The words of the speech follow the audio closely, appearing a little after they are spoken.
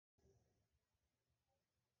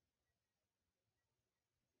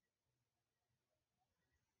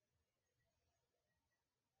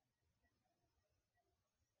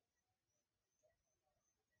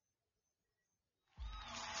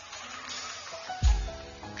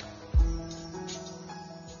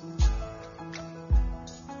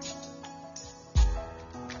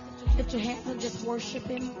Lift your hands and just worship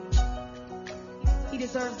him. He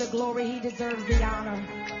deserves the glory. He deserves the honor.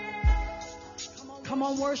 Come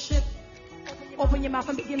on, worship. Open your mouth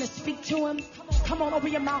and begin to speak to him. Come on,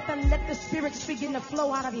 open your mouth and let the Spirit begin to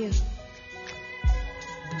flow out of you.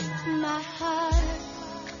 My heart,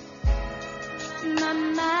 my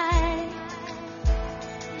mind,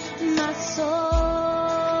 my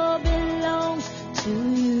soul belongs to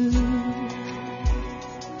you.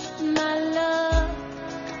 My love,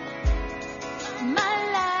 my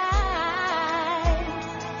life,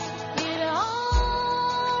 it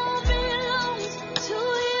all belongs to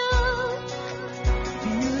you.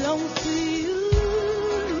 Belongs to you.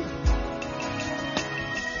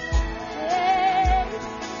 Hey,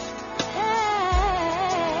 hey,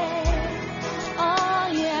 oh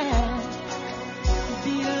yeah,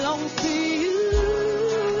 belongs to you.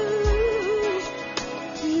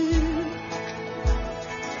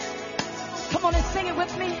 Come on and sing it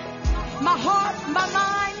with me. My heart, my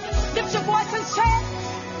mind, lift your voice and say it.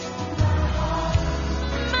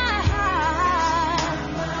 My heart,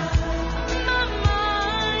 my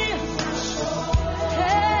mind,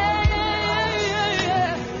 yeah,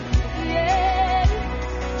 yeah.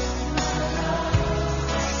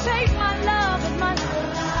 Say my love and my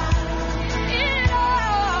it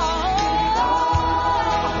all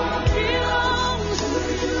belongs to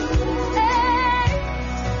you. Hey.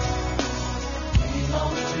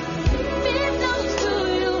 Belongs to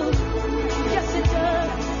you. Yes, it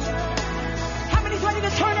does.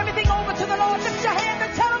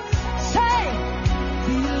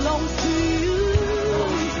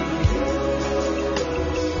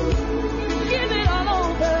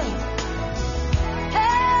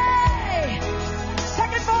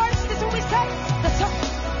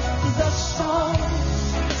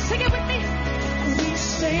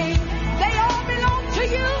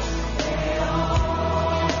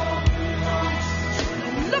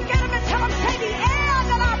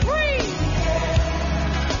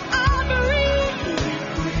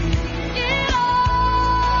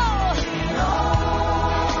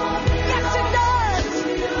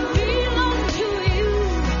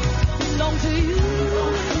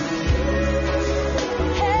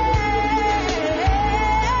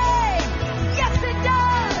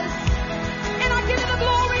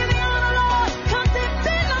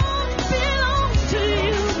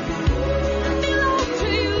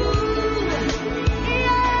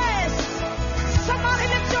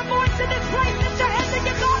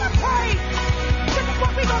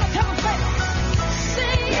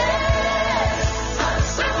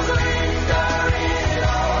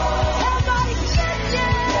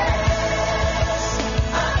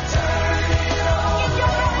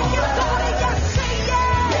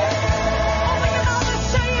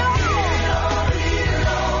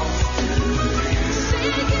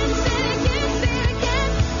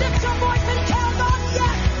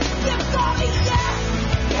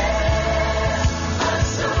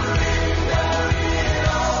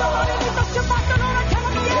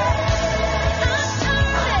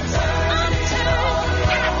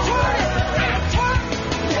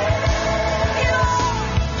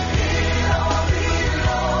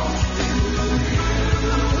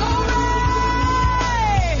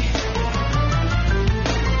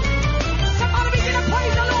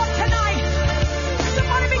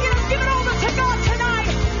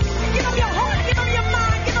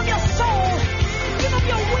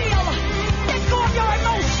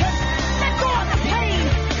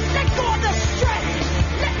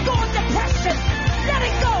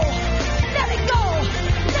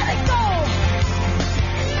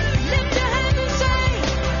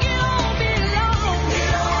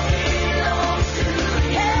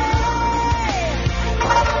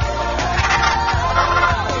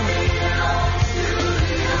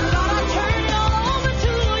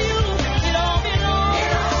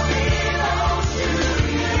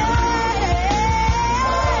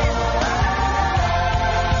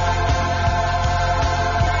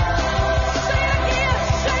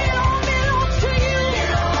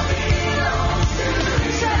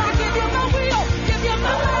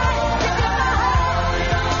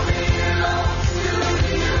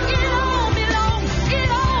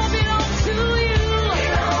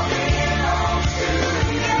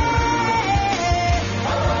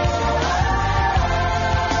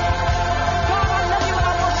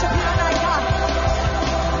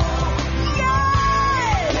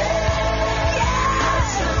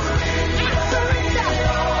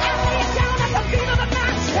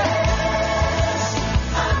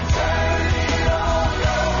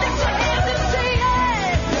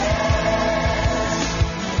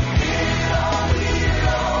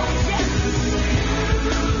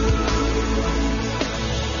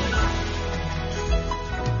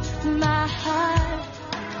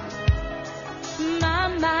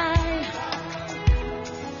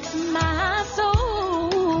 My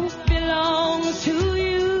soul belongs to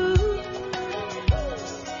you.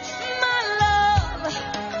 My love,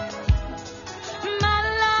 my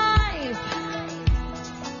life,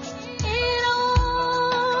 it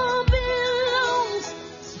all belongs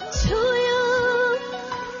to you.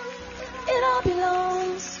 It all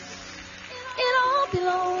belongs. It all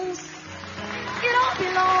belongs. It all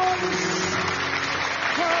belongs.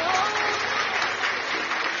 Oh.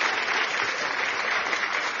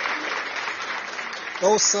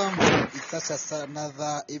 Awesome. It's such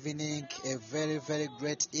another evening, a very, very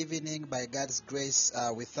great evening by God's grace.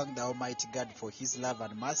 We thank the Almighty God for His love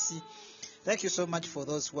and mercy. Thank you so much for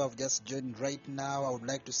those who have just joined right now. I would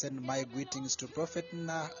like to send my greetings to Prophet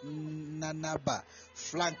Nanaba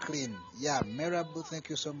Franklin. Yeah, Mirabu, thank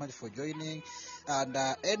you so much for joining. And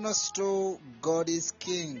Enosto, God is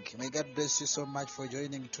King. May God bless you so much for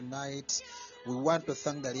joining tonight. We want to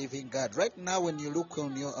thank the living God. Right now, when you look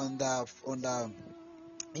on the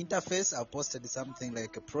interface, I posted something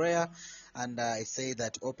like a prayer, and I say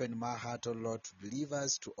that open my heart, O Lord, to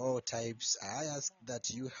believers, to all types. I ask that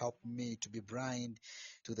you help me to be blind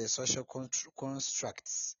to the social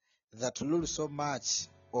constructs that rule so much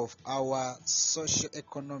of our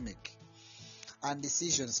socio-economic and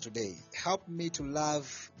decisions today. Help me to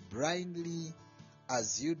love blindly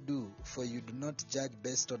as you do, for you do not judge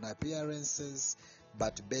based on appearances,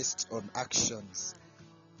 but based on actions.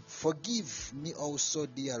 Forgive me also,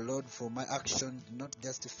 dear Lord, for my actions do not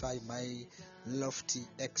justify my lofty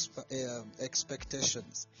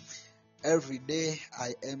expectations. Every day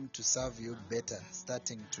I aim to serve you better,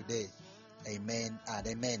 starting today. Amen and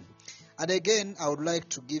amen. And again, I would like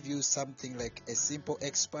to give you something like a simple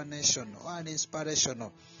explanation or an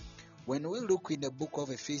inspirational. When we look in the book of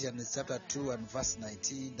Ephesians chapter 2 and verse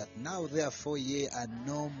 19, that now therefore ye are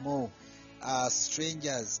no more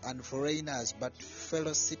strangers and foreigners, but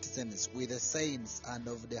fellow citizens with the saints and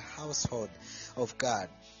of the household of God.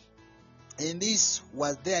 In this,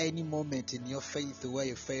 was there any moment in your faith where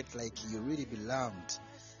you felt like you really belonged?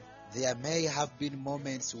 There may have been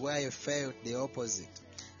moments where you felt the opposite,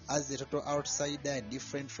 as the total outsider and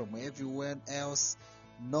different from everyone else.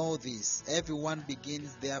 Know this: everyone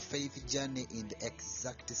begins their faith journey in the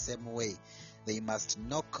exact same way. They must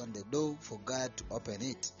knock on the door for God to open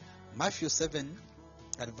it. Matthew 7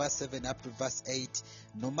 and verse 7 up to verse 8,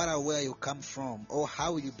 no matter where you come from or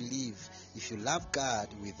how you believe, if you love God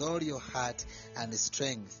with all your heart and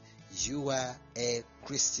strength, you are a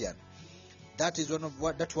Christian. That is one of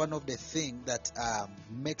the things that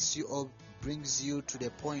makes you or brings you to the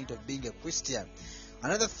point of being a Christian.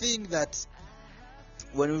 Another thing that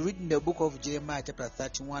when we read in the book of Jeremiah chapter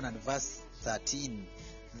 31 and verse 13,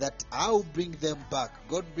 that I'll bring them back.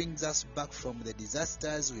 God brings us back from the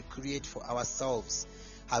disasters we create for ourselves.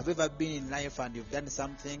 Have you ever been in life and you've done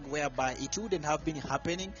something whereby it wouldn't have been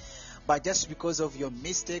happening, but just because of your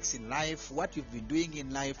mistakes in life, what you've been doing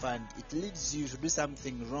in life, and it leads you to do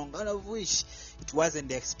something wrong, out of which it wasn't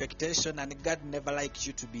the expectation, and God never liked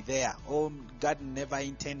you to be there, or God never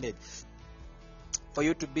intended for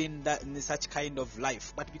you to be in such kind of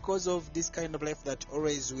life. But because of this kind of life that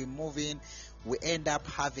always we move in, we end up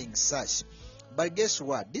having such. But guess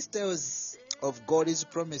what? This tells of God's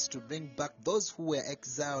promise to bring back those who were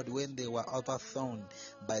exiled when they were overthrown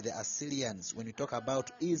by the Assyrians. When you talk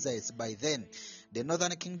about Israel, by then the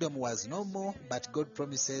northern kingdom was no more, but God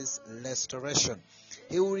promises restoration.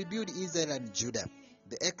 He will rebuild Israel and Judah.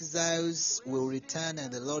 The exiles will return,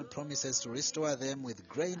 and the Lord promises to restore them with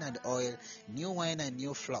grain and oil, new wine and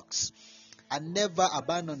new flocks, and never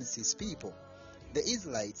abandons his people. The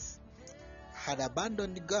Israelites had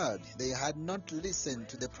abandoned God. They had not listened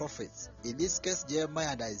to the prophets, in this case Jeremiah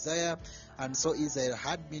and Isaiah, and so Israel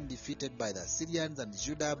had been defeated by the Assyrians and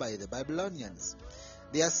Judah by the Babylonians.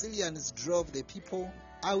 The Assyrians drove the people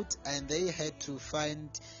out, and they had to find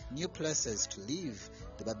new places to live.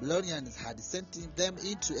 The Babylonians had sent them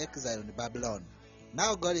into exile in Babylon.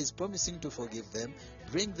 Now God is promising to forgive them,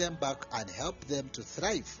 bring them back, and help them to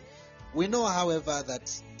thrive. We know, however,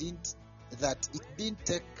 that it didn't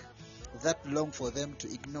take that long for them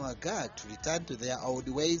to ignore God, to return to their old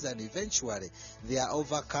ways, and eventually they are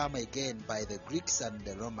overcome again by the Greeks and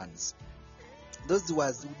the Romans.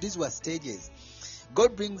 These were stages.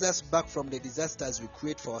 God brings us back from the disasters we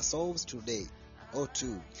create for ourselves today. Or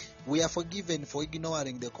two, we are forgiven for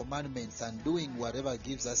ignoring the commandments and doing whatever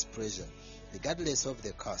gives us pleasure, regardless of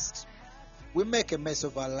the cost. We make a mess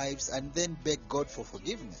of our lives and then beg God for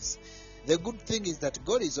forgiveness. The good thing is that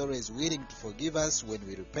God is always willing to forgive us when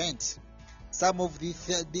we repent. Some of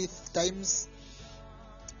these times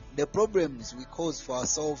the problems we cause for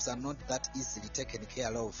ourselves are not that easily taken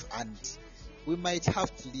care of, and we might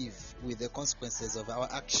have to live with the consequences of our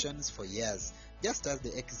actions for years, just as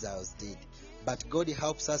the exiles did. But God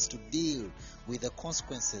helps us to deal with the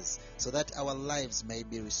consequences so that our lives may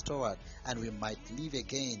be restored and we might live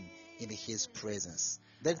again in His presence.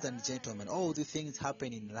 Ladies and gentlemen, all the things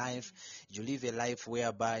happen in life. You live a life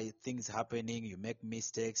whereby things happening, you make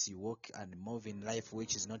mistakes, you walk and move in life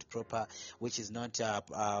which is not proper, which is not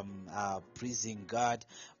pleasing God.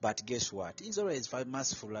 But guess what? He's always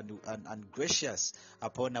merciful and gracious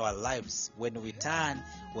upon our lives. When we turn,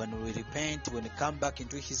 when we repent, when we come back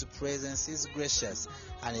into His presence, He's gracious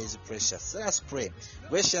and He's precious. Let us pray.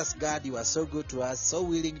 Gracious God, you are so good to us, so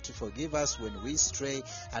willing to forgive us when we stray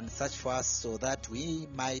and search for us so that we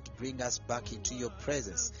might bring us back into your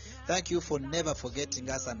presence. Thank you for never forgetting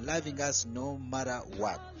us and loving us no matter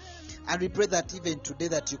what. And we pray that even today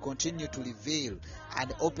that you continue to reveal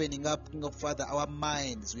and opening up, Father, our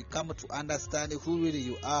minds. We come to understand who really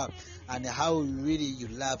you are and how really you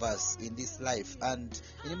love us in this life. And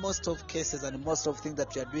in most of cases and in most of things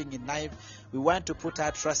that we are doing in life, we want to put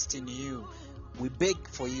our trust in you. We beg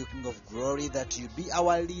for you, King of Glory, that you be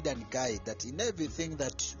our lead and guide, that in everything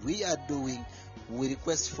that we are doing, we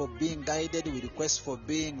request for being guided, we request for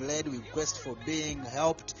being led, we request for being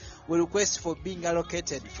helped, we request for being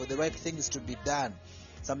allocated for the right things to be done.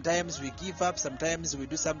 Sometimes we give up, sometimes we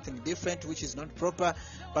do something different which is not proper,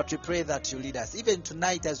 but we pray that you lead us. Even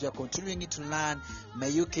tonight as we are continuing to learn, may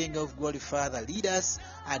you, King of Glory, Father, lead us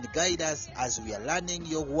and guide us as we are learning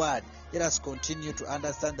your word. Let us continue to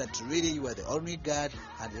understand that really you are the only God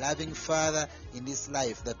and loving Father in this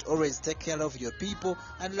life that always take care of your people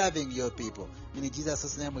and loving your people. In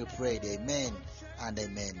Jesus' name we pray. Amen and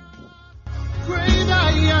amen. Great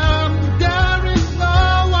I am, there is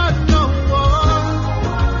no one, no one.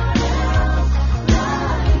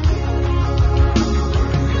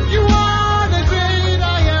 You are the great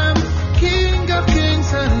I am, King of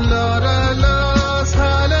kings and Lord of lords.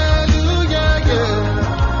 Hallelujah, yeah.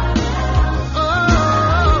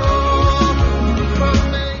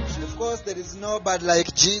 Of course, there is nobody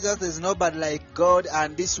like Jesus, there is nobody like God.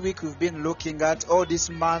 And this week we've been looking at, all this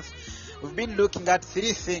month, we've been looking at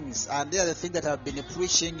 3 things, and they are the things that I've been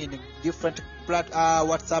preaching in different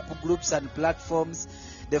WhatsApp groups and platforms.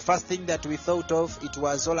 The first thing that we thought of, it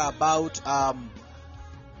was all about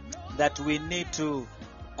that we need to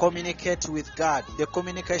communicate with God, the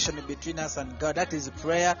communication between us and God, that is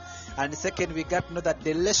prayer. And second, we got to know that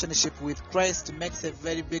the relationship with Christ makes a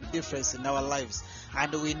very big difference in our lives,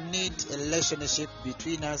 and we need a relationship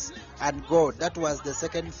between us and God. That was the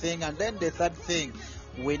second thing. And then the third thing,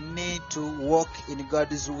 we need to walk in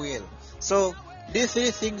God's will. So these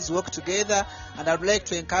 3 things work together, and I'd like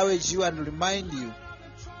to encourage you and remind you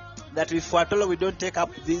that if at all we don't take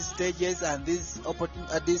up these stages and these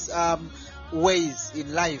ways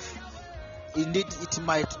in life, indeed it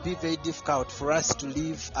might be very difficult for us to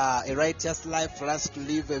live a righteous life, for us to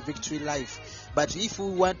live a victory life. But if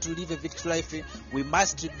we want to live a victory life, we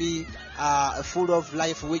must be full of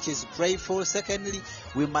life which is prayerful. Secondly,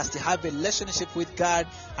 we must have a relationship with God.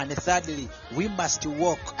 And thirdly, we must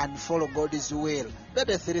walk and follow God's will. Those are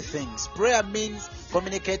the 3 things. Prayer means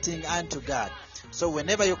communicating unto God. So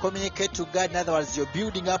whenever you communicate to God, in other words, you're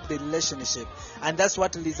building up the relationship. And that's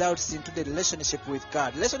what results into the relationship with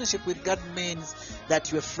God. Relationship with God means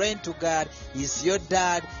that you're a friend to God. He's your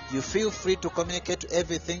dad. You feel free to communicate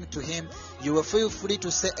everything to Him. You will feel free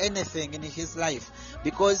to say anything in His life,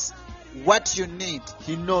 because what you need,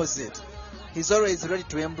 He knows it. He's always ready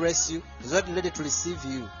to embrace you. He's always ready to receive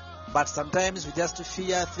you. But sometimes we just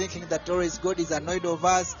fear, thinking that always God is annoyed of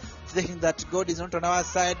us, thinking that God is not on our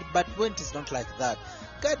side. But when it is not like that,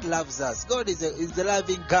 God loves us. God is a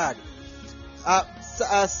loving God.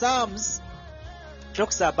 Psalms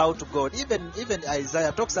talks about God. Even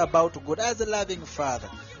Isaiah talks about God as a loving Father,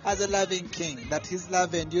 as a loving King, that His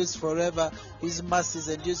love endures forever, His mercies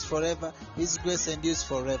endures forever, His grace endures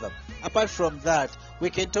forever. Apart from that, we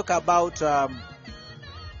can talk about the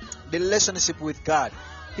relationship with God.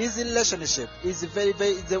 His relationship is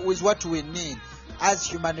is what we need as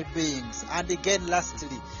human beings. And again,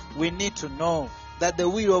 lastly, we need to know that the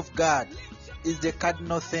will of God is the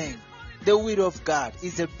cardinal thing. The will of God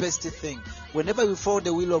is the best thing. Whenever we follow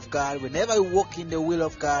the will of God, whenever we walk in the will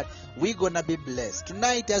of God, we're going to be blessed.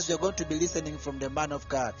 Tonight, as we're going to be listening from the man of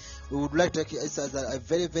God, we would like to take it as a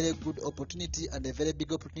very, very good opportunity and a very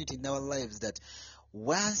big opportunity in our lives, that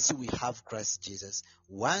once we have Christ Jesus,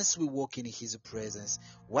 once we walk in His presence,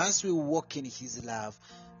 once we walk in His love,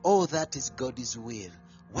 all that is God's will.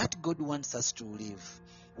 What God wants us to live,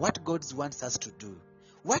 what God wants us to do,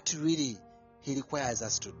 what really He requires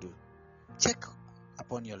us to do. Check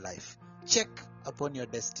upon your life. Check upon your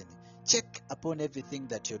destiny. Check upon everything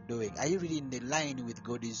that you're doing. Are you really in the line with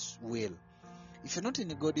God's will? If you're not in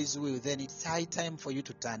God's will, then it's high time for you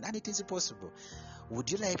to turn, and it is possible. Would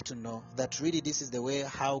you like to know that really this is the way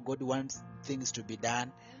how God wants things to be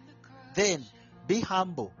done? Then be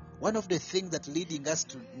humble. One of the things that leading us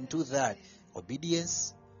into that,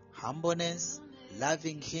 obedience, humbleness,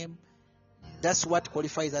 loving Him, that's what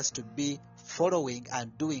qualifies us to be following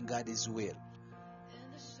and doing God's will.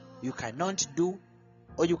 You cannot do,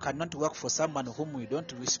 or you cannot work for someone whom we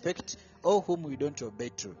don't respect or whom we don't obey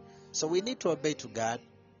to. So we need to obey to God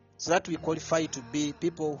so that we qualify to be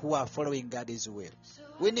people who are following God's will.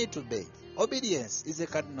 We need to obey. Obedience is a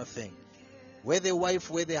cardinal thing. Whether the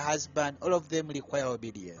wife, whether the husband, all of them require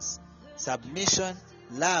obedience. Submission,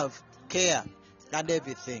 love, care, and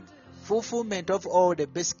everything. Fulfillment of all the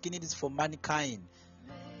basic needs for mankind.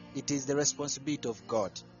 It is the responsibility of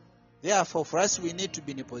God. Therefore, for us, we need to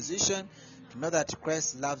be in a position to know that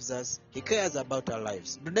Christ loves us. He cares about our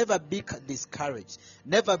lives. Do never be discouraged.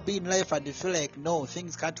 Never be in life and you feel like, no,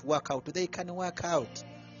 things can't work out. They can work out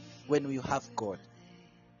when we have God.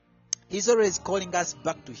 He's always calling us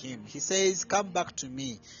back to Him. He says, come back to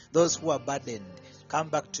me, those who are burdened. Come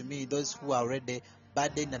back to me, those who are already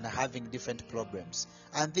burdened and having different problems.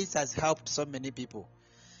 And this has helped so many people.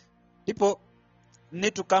 People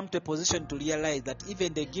need to come to a position to realize that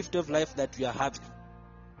even the gift of life that we are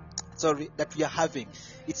having,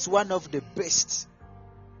 it's one of the best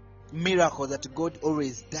miracles that God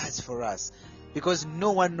always does for us. Because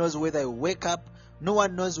no one knows whether you wake up, no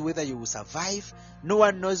one knows whether you will survive, no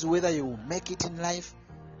one knows whether you will make it in life.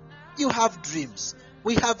 You have dreams,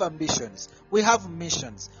 we have ambitions, we have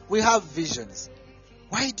missions, we have visions.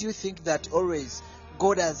 Why do you think that always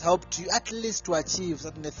God has helped you at least to achieve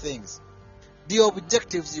certain things? The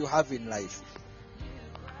objectives you have in life.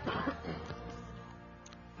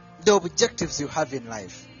 The objectives you have in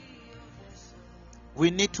life.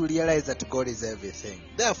 We need to realize that God is everything.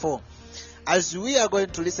 Therefore, as we are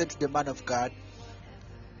going to listen to the man of God,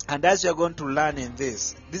 and as you are going to learn in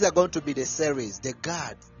this, these are going to be the series, the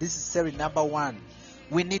God. This is series number 1.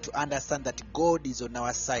 We need to understand that God is on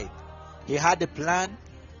our side. He had a plan.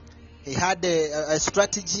 He had a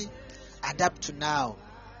strategy. And up to now,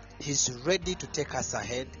 He's ready to take us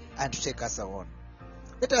ahead and to take us on.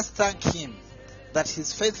 Let us thank Him that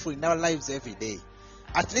He's faithful in our lives every day.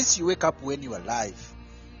 At least you wake up when you are alive.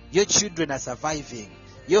 Your children are surviving.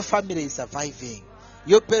 Your family is surviving.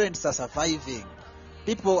 Your parents are surviving.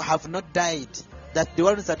 People have not died. That the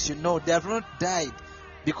ones that you know, they have not died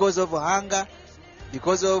because of hunger,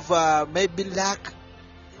 because of maybe lack.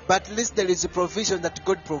 But at least there is a provision that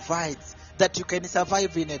God provides that you can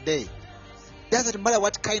survive in a day. Doesn't matter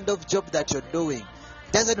what kind of job that you're doing.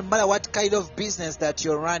 Doesn't matter what kind of business that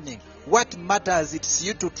you're running. What matters is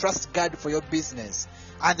you to trust God for your business.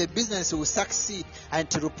 And the business will succeed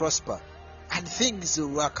and it will prosper. And things will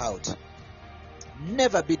work out.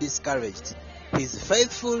 Never be discouraged. He's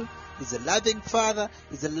faithful. He's a loving Father.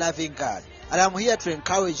 He's a loving God. And I'm here to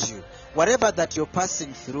encourage you. Whatever that you're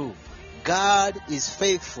passing through, God is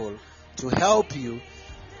faithful to help you,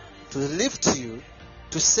 to lift you,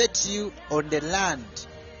 to set you on the land,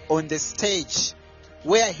 on the stage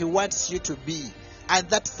where He wants you to be. And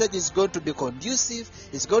that stage is going to be conducive,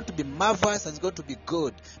 it's going to be marvelous, and it's going to be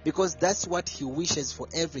good. Because that's what He wishes for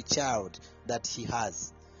every child that He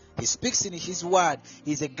has. He speaks in His word.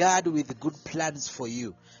 He's a God with good plans for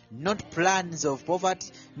you. Not plans of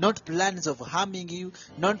poverty, not plans of harming you,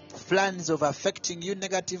 not plans of affecting you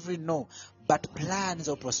negatively, no. But plans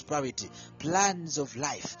of prosperity, plans of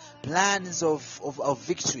life, plans of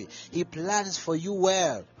victory. He plans for you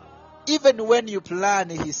well. Even when you plan,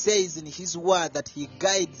 He says in His word that He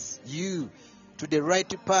guides you to the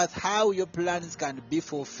right path, how your plans can be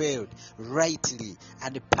fulfilled rightly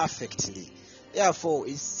and perfectly. Therefore,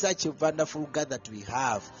 it's such a wonderful God that we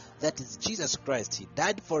have. That is Jesus Christ. He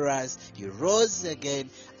died for us. He rose again.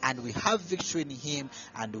 And we have victory in Him.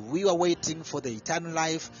 And we are waiting for the eternal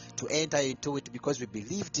life to enter into it because we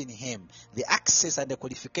believed in Him. The access and the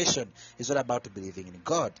qualification is all about believing in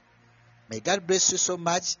God. May God bless you so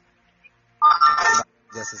much. In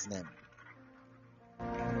Jesus' name.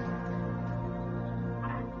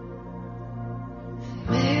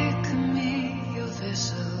 Make me your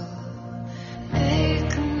vessel.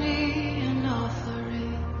 Make me an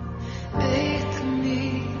offering. Make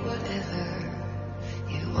me whatever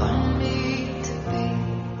you want me to be.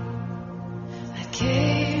 I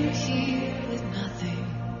came here with nothing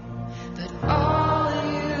but all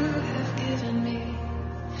you have given me.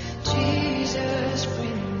 Jesus,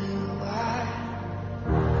 bring the wine.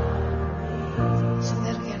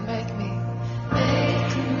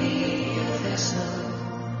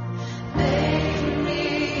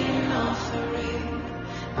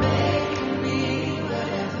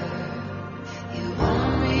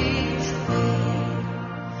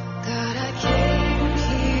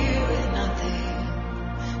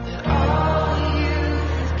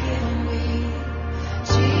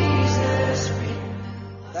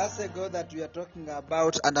 ago that we are talking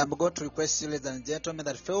about, and I'm going to request you, ladies and gentlemen,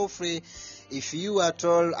 that feel free, if you at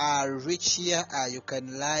all are rich here, you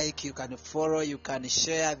can like, you can follow, you can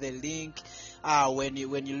share the link. When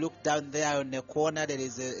you look down there in the corner, there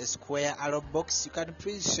is a square arrow box. You can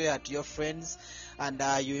please share to your friends, and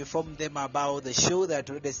you inform them about the show that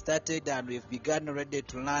already started, and we've begun already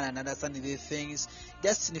to learn and understand these things.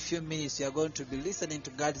 Just in a few minutes, you are going to be listening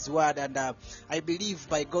to God's word, and I believe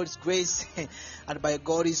by God's grace and by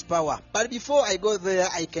God's power. But before I go there,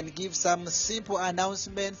 I can give some simple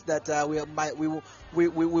announcements that we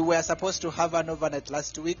were supposed to have an overnight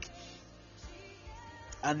last week,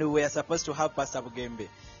 and we were supposed to have Pastor Bugembe.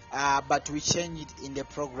 But we changed in the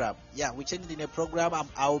program. Yeah, we changed in the program.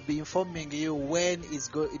 I'll be informing you when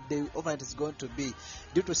the overnight is going to be,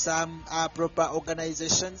 due to some proper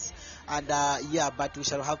organizations. And but we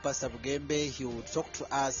shall have Pastor Bugembe. He will talk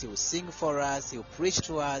to us. He will sing for us. He will preach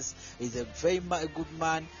to us. He's a very good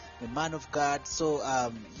man, a man of God. So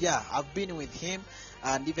I've been with him,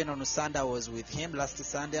 and even on Sunday I was with him. Last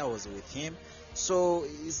Sunday I was with him. So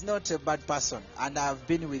he's not a bad person, and I've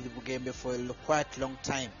been with Bugembe for a quite long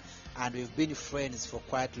time, and we've been friends for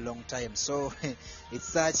quite a long time. So it's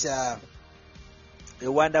such a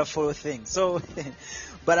wonderful thing. So,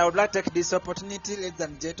 but I would like to take this opportunity, ladies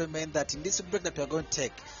and gentlemen, that in this break that we are going to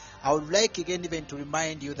take, I would like again even to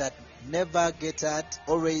remind you that never get hurt,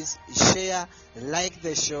 always share, like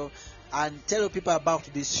the show, and tell people about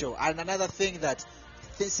this show. And another thing that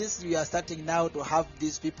since we are starting now to have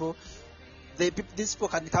these people, these people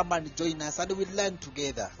can come and join us, and we learn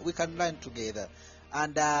together. We can learn together.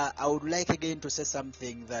 And I would like again to say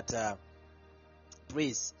something that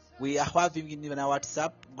please, we are having in our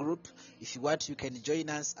WhatsApp group. If you want, you can join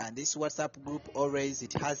us. And this WhatsApp group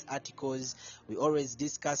it has articles. We always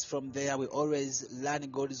discuss from there. We always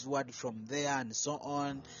learn God's word from there, and so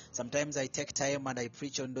on. Sometimes I take time and I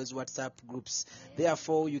preach on those WhatsApp groups.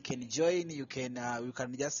 Therefore, you can join. You can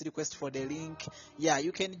just request for the link. Yeah,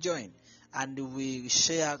 you can join, and we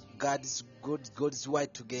share God's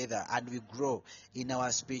word together, and we grow in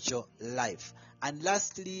our spiritual life. And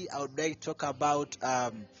lastly, I would like to talk about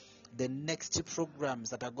the next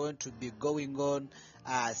programs that are going to be going on.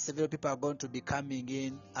 Several people are going to be coming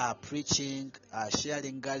in, preaching,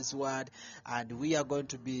 sharing God's word, and we are going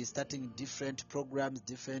to be starting different programs,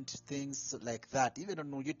 different things like that. Even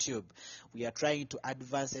on YouTube, we are trying to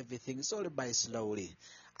advance everything slowly by slowly.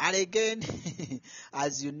 And again,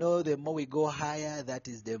 as you know, the more we go higher, that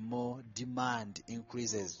is the more demand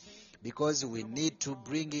increases, because we need to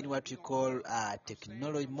bring in what we call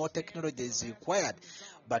technology. More technology is required,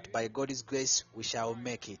 but by God's grace, we shall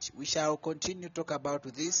make it. We shall continue to talk about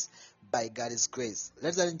this by God's grace.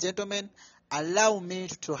 Ladies and gentlemen, allow me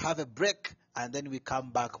to have a break, and then we come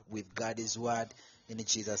back with God's word in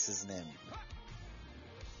Jesus' name.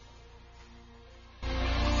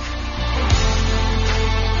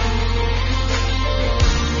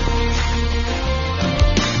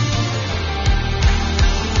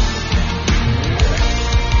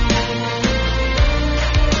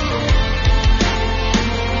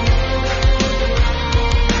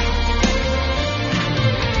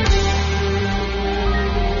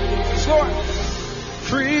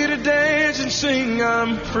 Free to dance and sing,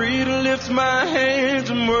 I'm free to lift my hands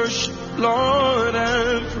and worship. Lord,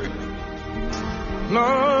 I'm free.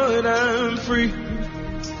 Lord, I'm free.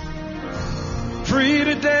 Free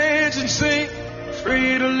to dance and sing,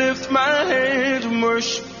 free to lift my hands and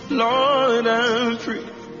worship. Lord, I'm free.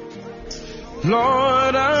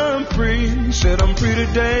 Lord, I'm free. Said I'm free to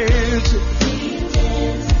dance. Free to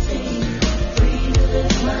dance and sing, free to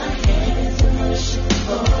lift my hands and worship.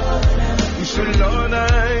 Lord, I'm free. You said, Lord, I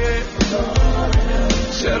am.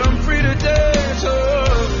 Said I'm free to dance, oh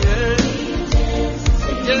yeah.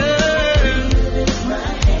 Yeah.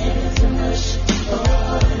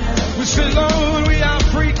 We said, Lord, we are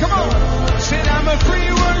free. Come on. Said I'm a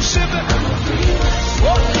free worshiper.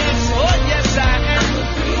 Oh yes, I am.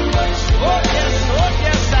 Oh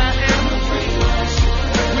yes, I am.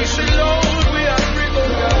 We said, Lord, we are free, oh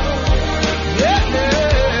God. Yeah.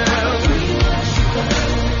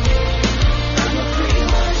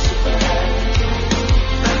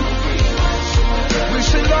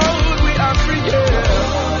 Say, Lord, we are free,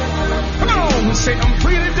 yeah. Come on, say, I'm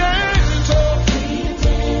free to dance.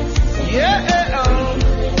 Yeah.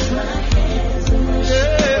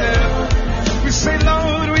 Yeah. We say,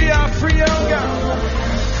 Lord, we are free, oh God.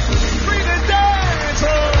 Free to dance, oh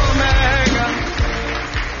my God.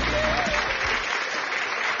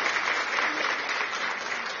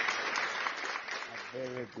 A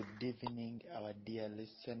very good evening, our dear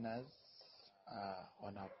listeners,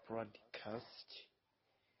 on our broadcast.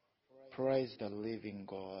 Praise the living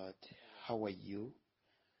God. How are you?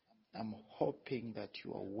 I'm hoping that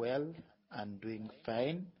you are well and doing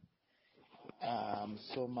fine. I'm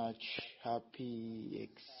so much happy,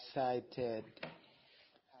 excited,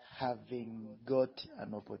 having got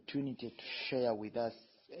an opportunity to share with us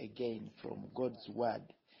again from God's Word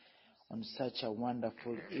on such a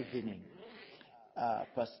wonderful evening.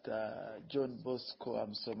 Pastor John Bosco,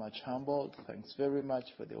 I'm so much humbled. Thanks very much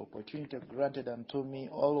for the opportunity granted unto me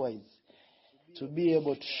always to be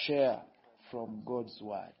able to share from God's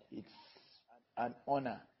Word. It's an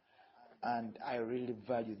honor, and I really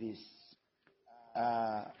value this.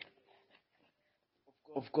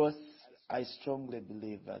 Of course, I strongly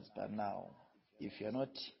believe, as by now, if you're not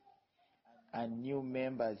a new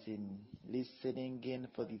member in listening in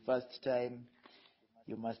for the first time,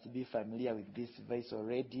 you must be familiar with this voice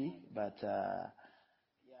already. But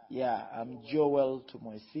I'm Joel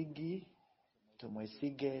Tumwesige,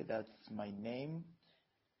 that's my name.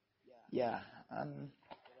 And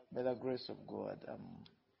by the grace of God, I'm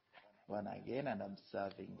born again and I'm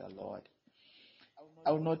serving the Lord.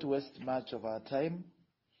 I will not waste much of our time.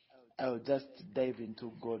 I will just dive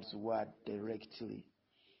into God's Word directly.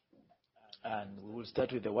 And we will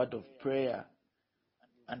start with the word of prayer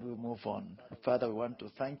and we'll move on. Father, we want to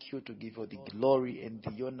thank you, to give you the glory and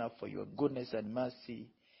the honor for your goodness and mercy.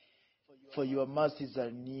 For your mercies are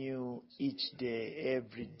new each day,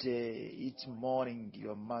 every day, each morning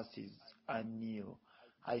your mercies are new.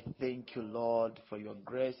 I thank you, Lord, for your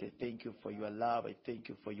grace. I thank you for your love. I thank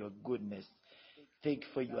you for your goodness. Thank you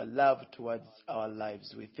for your love towards our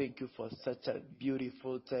lives. We thank you for such a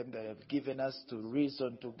beautiful time that you have given us to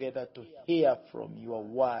reason together, to hear from your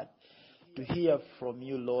word, to hear from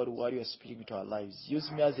you, Lord, what you are speaking to our lives. Use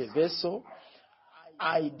me as a vessel.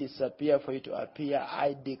 I disappear for you to appear.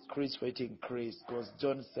 I decrease for you to increase. Because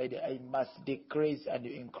John said, I must decrease and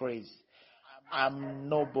you increase. I'm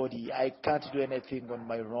nobody. I can't do anything on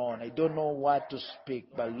my own. I don't know what to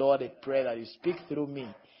speak. But Lord, I pray that you speak through me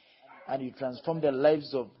and you transform the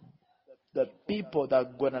lives of the people that are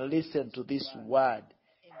going to listen to this word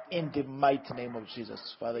in the mighty name of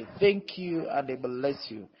Jesus. Father, thank you and I bless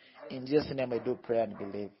you. In Jesus' name I do pray and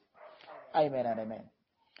believe. Amen and amen.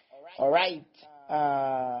 All right.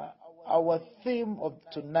 Our theme of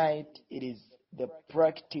tonight, it is the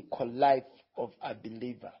practical life of a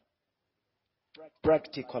believer.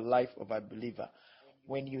 Practical life of a believer.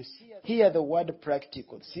 When you hear the word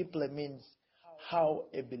practical, it simply means how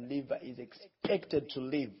a believer is expected to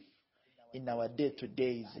live in our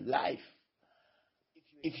day-to-day life.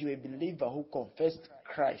 If you're a believer who confessed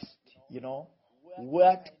Christ,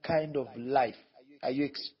 what kind of life are you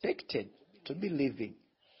expected to be living?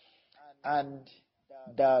 And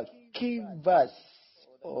the key verse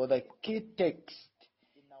or the key text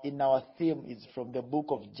in our theme is from the book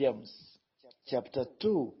of James, chapter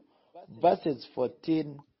 2, verses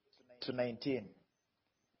 14 to 19.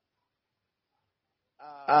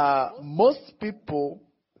 Most people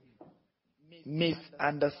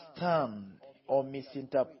misunderstand or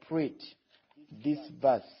misinterpret this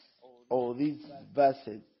verse or these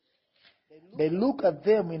verses. They look at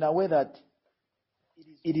them in a way that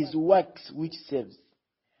it is works which saves.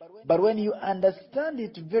 But when you understand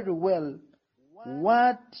it very well,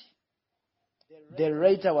 what the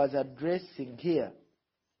writer was addressing here,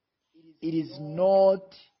 it is not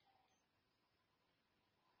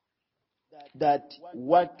that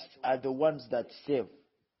works are the ones that save.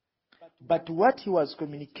 But what he was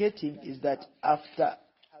communicating is that after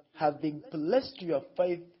having placed your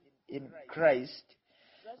faith in Christ,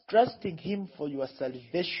 trusting him for your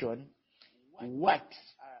salvation, works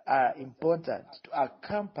are important to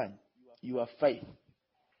accompany your faith.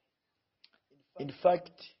 In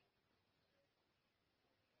fact,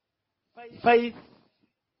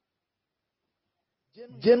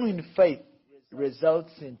 genuine faith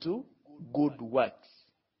results into good works.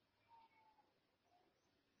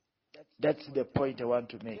 That's the point I want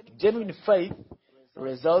to make. Genuine faith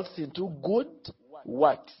results into good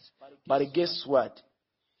works. But guess what?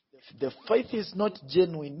 If the faith is not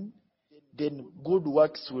genuine, then good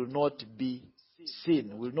works will not be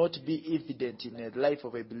seen, will not be evident in the life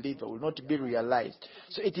of a believer, will not be realized.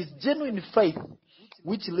 So it is genuine faith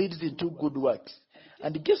which leads into good works.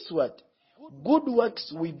 And guess what? Good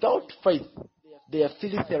works without faith, they are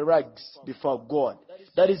filthy rags before God.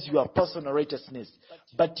 That is your personal righteousness.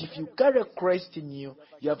 But if you carry Christ in you,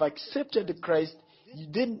 you have accepted Christ,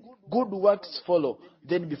 then good works follow.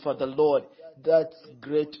 Then before the Lord, that's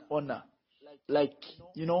great honor.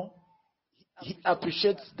 He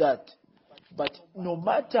appreciates that. But no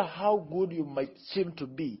matter how good you might seem to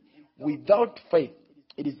be, without faith,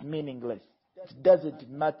 it is meaningless. It doesn't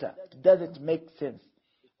matter. It doesn't make sense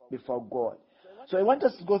before God. So I want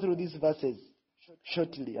us to go through these verses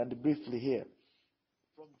shortly and briefly here.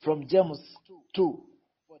 From James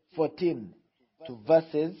 2:14 to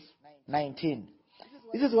verses 19.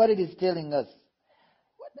 This is what it is telling us.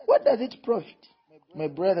 What does it profit, my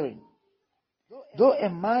brethren, though a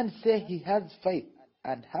man say he has faith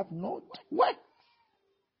and have not works?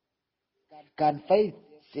 Can faith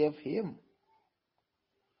save him?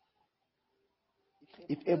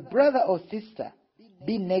 If a brother or sister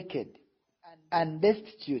be naked and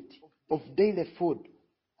destitute of daily food,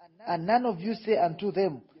 and none of you say unto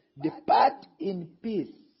them, depart in peace,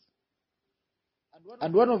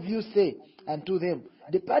 and one of you say unto them,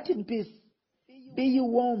 depart in peace, be ye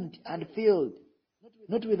warmed and filled,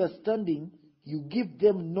 notwithstanding you give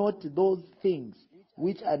them not those things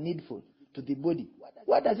which are needful to the body,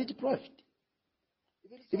 what does it profit?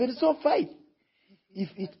 If it is so, faith, if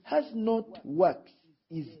it has not works,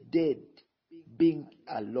 is dead, being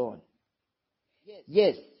alone.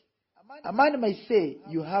 Yes, a man may say,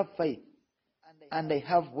 you have faith, and I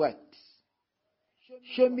have works.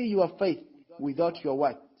 Show me your faith without your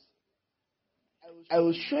works. I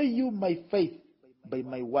will show you my faith by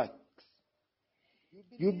my works.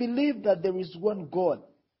 You believe that there is one God.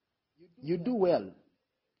 You do well.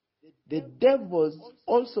 The devils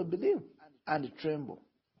also believe and tremble.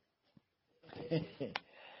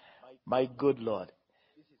 My good Lord,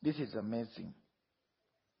 this is amazing.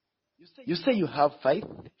 You say you have faith.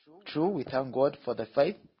 True, we thank God for the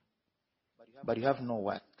faith. But you have no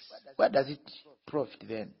works. What does it profit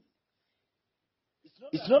then?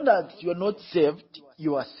 It's not that you are not saved,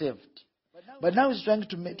 you are saved. But now he's trying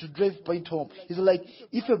to drive point home. He's like,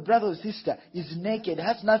 if a brother or sister is naked,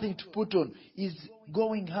 has nothing to put on, is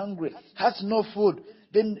going hungry, has no food,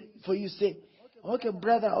 then for you say, okay,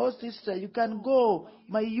 brother or sister, you can go.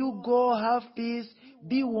 May you go, have peace,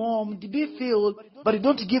 be warmed, be filled, but you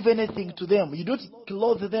don't give anything to them. You don't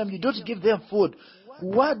clothe them. You don't give them food.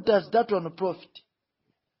 What does that one profit?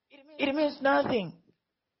 It means nothing.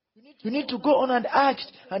 You need to go on and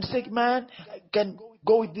act and say, man, I can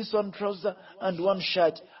go with this one trouser and one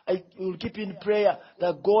shirt. I will keep in prayer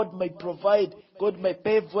that God may provide, God may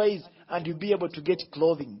pave ways, and you'll be able to get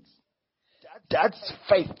clothing. That's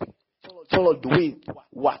faith followed with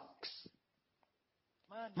works.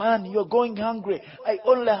 Man, you're going hungry. I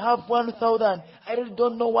only have 1,000. I really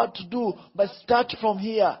don't know what to do, but start from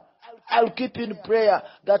here. I'll keep in prayer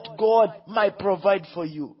that God might provide for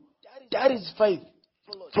you. That is faith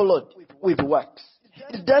followed with works.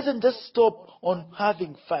 It doesn't just stop on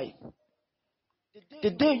having faith.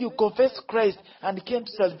 The day you confess Christ and came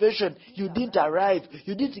to salvation, you didn't arrive.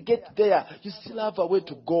 You didn't get there. You still have a way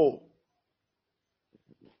to go.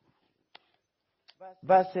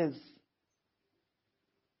 Verses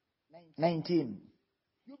 19.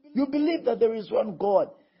 You believe that there is one God.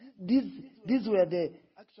 These were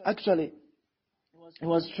actually, he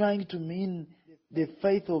was trying to mean the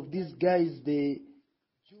faith of these guys, the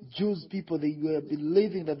Jews people. They were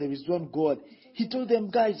believing that there is one God. He told them,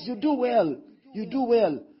 guys, you do well. You do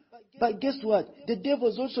well. But guess what? The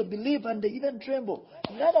devils also believe and they even tremble.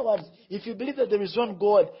 In other words, if you believe that there is one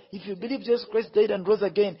God, if you believe Jesus Christ died and rose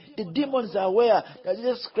again, the demons are aware that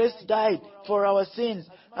Jesus Christ died for our sins.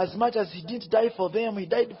 As much as he didn't die for them, he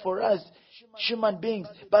died for us, human beings.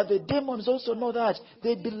 But the demons also know that.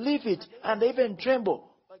 They believe it and they even tremble.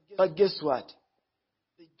 But guess what?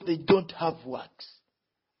 They don't have works.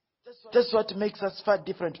 That's what makes us far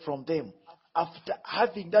different from them. After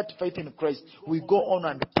having that faith in Christ, we go on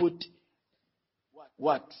and put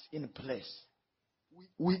works in place.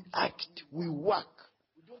 We act, we work.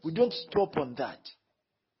 We don't stop on that.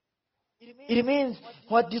 It means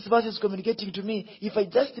what this verse is communicating to me, if I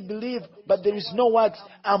just believe but there is no works,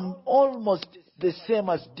 I'm almost the same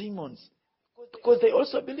as demons. Because they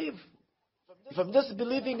also believe. If I'm just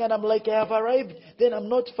believing and I'm like I have arrived, then I'm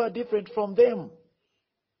not far different from them.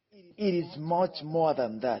 It is much more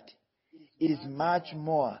than that. It is much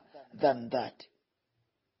more than that.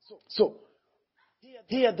 So,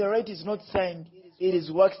 here the right is not saying it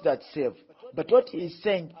is works that save. But what he is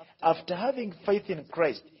saying, after having faith in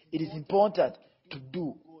Christ, it is important to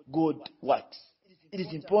do good works. It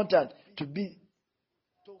is important to be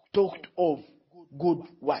talked of good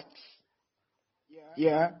works.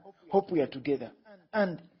 Yeah? Hope we are together.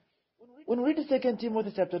 And when we read 2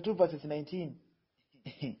 Timothy chapter 2 verses 19,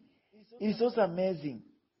 it is also amazing.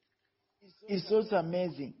 It's also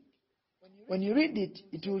amazing. When you read it,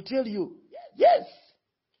 it will tell you, yes,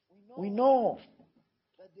 we know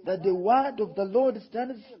that the word of the Lord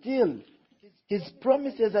stands still. His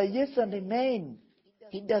promises are yes and amen.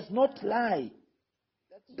 He does not lie.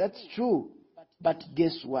 That's true. But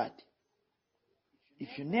guess what?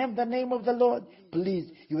 If you name the name of the Lord, please,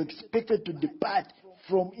 you're expected to depart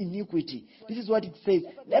from iniquity. This is what it says.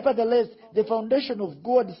 Nevertheless, the foundation of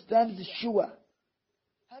God stands sure.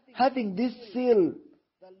 Having this seal,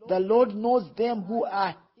 the Lord knows them who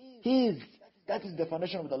are His. That is the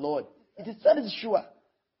foundation of the Lord. It stands sure.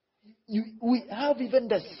 We have even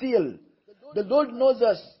the seal. The Lord knows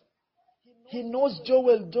us. He knows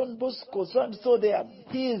Joel, John Bosco, so and so they are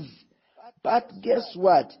His. But guess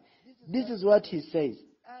what? This is what He says.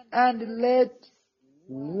 And let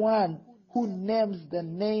one who names the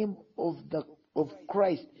name of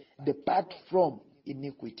Christ depart from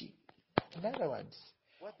iniquity. In other words,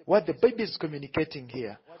 what the Bible is communicating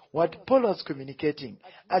here, what Paul was communicating,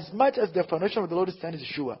 as much as the foundation of the Lord stands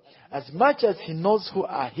sure, as much as He knows who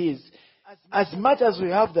are His, as much as we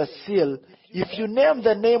have the seal, if you name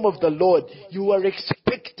the name of the Lord, you are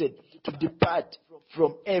expected to depart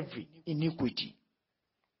from every iniquity.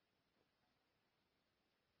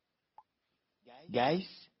 Guys,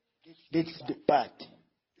 let's depart.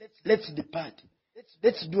 Let's depart.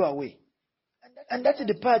 Let's do away. And that's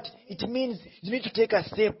the part. It means you need to take a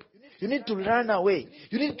step. You need to run away.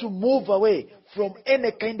 You need to move away from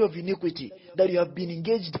any kind of iniquity that you have been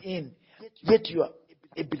engaged in, yet you are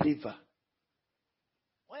a believer.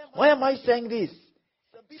 Why am I saying this?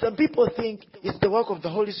 Some people think it's the work of the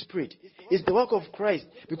Holy Spirit. It's the work of Christ.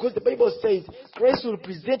 Because the Bible says Christ will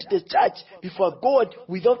present the church before God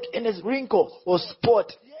without any wrinkle or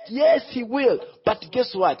spot. Yes, He will. But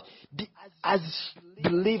guess what? As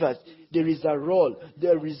believers, there is a role,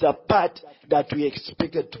 there is a part that we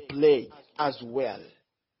expected to play as well.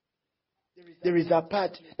 There is a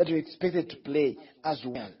part that we expected to play as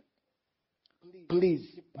well. Please,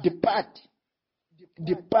 depart.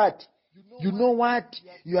 Depart. You know what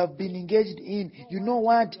you have been engaged in. You know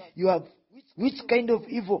what you have, which kind of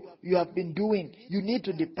evil you have been doing. You need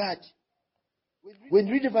to depart. When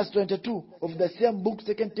you read verse 22 of the same book,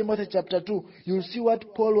 2 Timothy chapter 2, you'll see what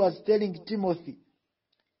Paul was telling Timothy.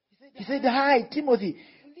 He said, "Hi, Timothy,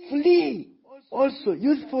 flee also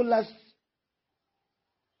youthful lusts,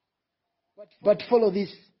 but follow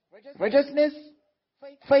this: righteousness,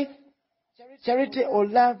 faith, charity or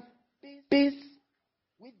love, peace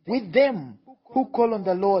with them who call on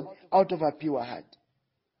the Lord out of a pure heart."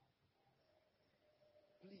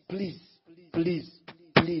 Please, please,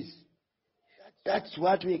 please. That's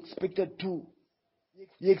what we expected to.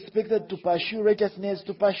 We expected to pursue righteousness,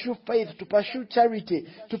 to pursue faith, to pursue charity,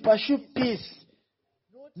 to pursue peace.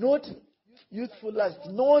 Not youthful lust,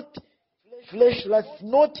 not flesh lust,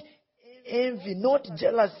 not envy, not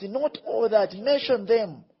jealousy, not all that. Mention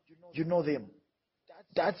them. You know them.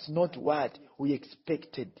 That's not what we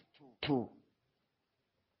expected to.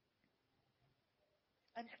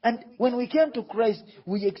 And when we came to Christ,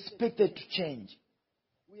 we expected to change.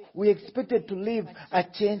 We expected to live a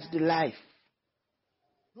changed life.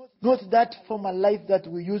 Not that former life that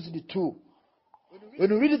we used to.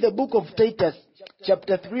 When we read the book of Titus,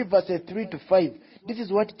 chapter 3, verses 3 to 5, this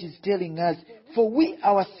is what it is telling us. For we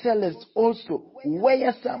ourselves also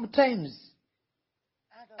were sometimes.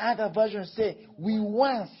 Other versions say, we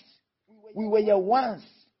were once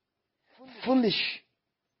foolish,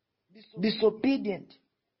 disobedient,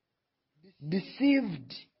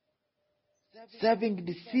 deceived, serving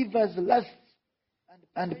deceivers' lusts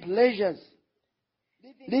and pleasures,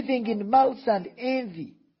 living in malice and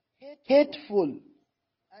envy, hateful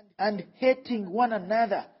and hating one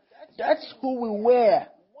another. That's who we were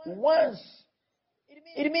once.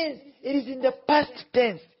 It means it is in the past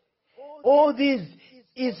tense. All this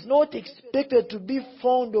is not expected to be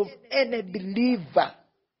found of any believer.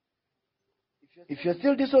 If you're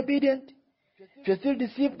still disobedient, if you're still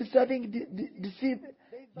deceived, serving deceived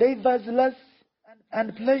diverse lusts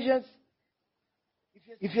and pleasures,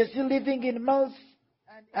 if you're still living in malice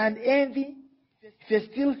and envy, if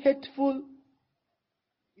you're still hateful,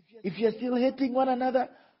 if you're still hating one another,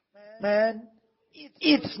 man,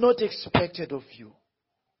 it's not expected of you.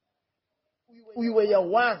 We were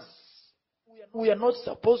once. We are not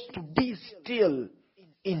supposed to be still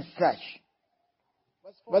in such.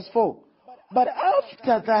 Verse 4. But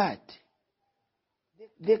after that,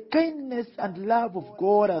 the kindness and love of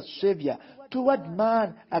God our Savior toward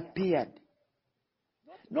man appeared,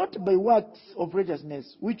 not by works of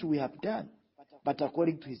righteousness which we have done, but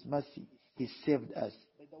according to His mercy He saved us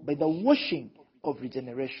by the washing of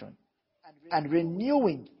regeneration and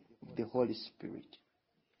renewing of the Holy Spirit.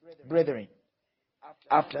 Brethren,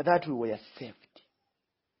 after that we were saved.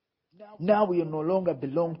 Now we no longer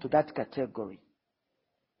belong to that category.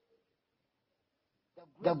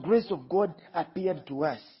 The grace of God appeared to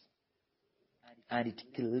us and it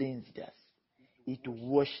cleansed us. It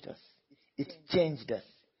washed us. It changed us.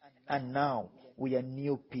 And now we are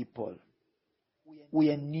new people. We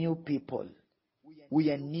are new people.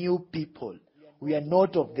 We are new people. We are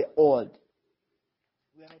not of the old.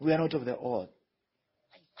 We are not of the old.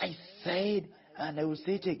 I said, and I will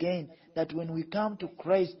say it again, that when we come to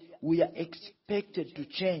Christ, we are expected to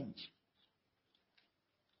change.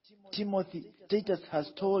 Titus has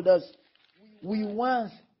told us, we were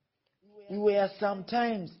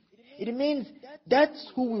sometimes. It means that's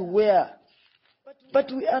who we were. But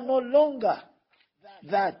we are no longer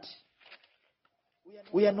that.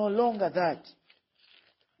 We are no longer that.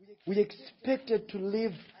 We expected to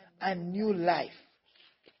live a new life.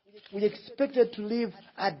 We expected to live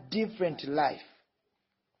a different life.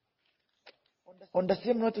 On the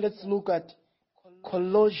same note, let's look at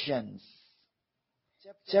Colossians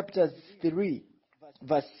chapter 3,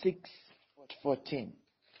 verse 6 to 14.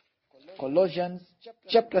 Colossians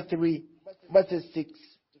chapter 3, verses 6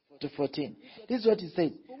 to 14. This is what he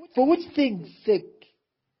says. For which things' sake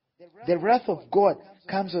the wrath of God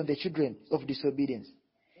comes on the children of disobedience,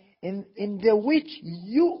 in the which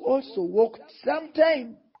you also walked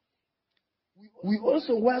sometime. We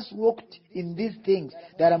also once walked in these things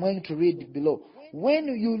that I'm going to read below. When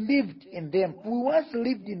you lived in them, we once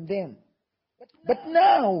lived in them. But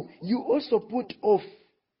now you also put off.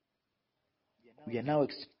 We are now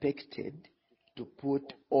expected to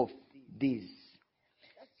put off these.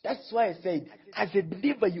 That's why I said, as a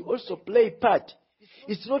believer, you also play a part.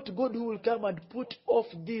 It's not God who will come and put off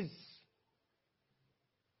these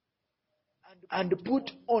and put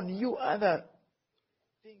on you other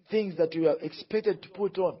things that you are expected to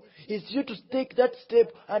put on. It's you to take that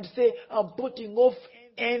step and say, I'm putting off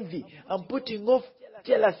envy. I'm putting off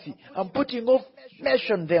jealousy. I'm putting off flesh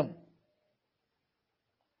on them.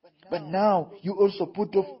 But now you also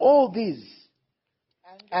put off all these: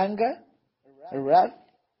 anger, wrath,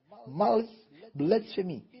 malice,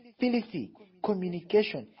 blasphemy, filthy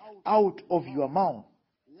communication out of your mouth.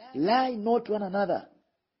 Lie not one another,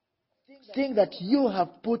 seeing that you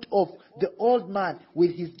have put off the old man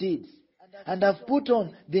with his deeds, and have put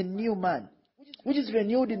on the new man, which is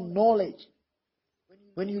renewed in knowledge.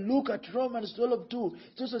 When you look at Romans 12:2,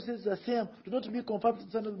 it also says the same. Do not be conformed to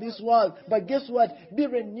the son of this world. But guess what? Be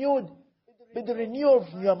renewed with the renewal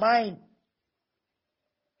of your mind.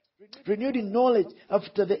 Renewed in knowledge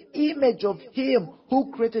after the image of Him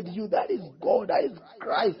who created you. That is God. That is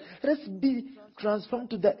Christ. Let's be transformed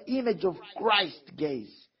to the image of Christ,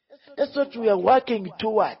 guys. That's what we are working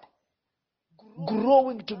toward.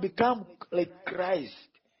 Growing to become like Christ.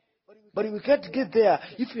 But we can't get there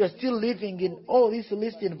if we are still living in all this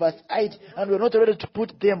list in verse 8 and we're not ready to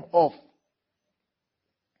put them off.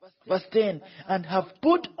 Verse 10, and have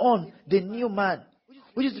put on the new man,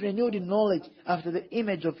 which is renewed in knowledge after the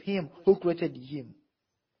image of Him who created him.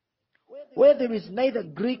 Where there is neither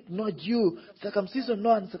Greek nor Jew, circumcision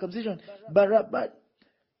nor uncircumcision,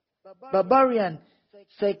 barbarian,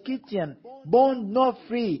 Scythian, bond nor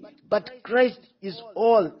free, but Christ is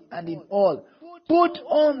all and in all. Put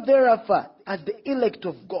on therefore as the elect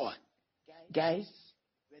of God. Guys,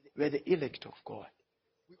 we're the elect of God.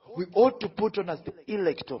 We ought to put on as the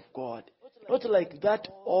elect of God. Not like that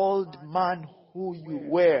old man who you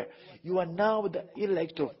were. You are now the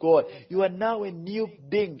elect of God. You are now a new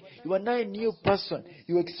being. You are now a new person.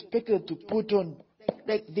 You are expected to put on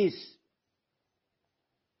like this: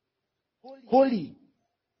 holy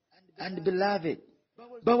and beloved,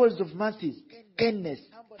 bowels of mercies, kindness,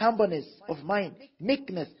 humbleness of mind,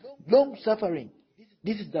 meekness, long-suffering.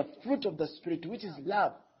 This is the fruit of the Spirit, which is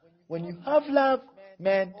love. When you have love,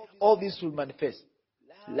 man, all this will manifest.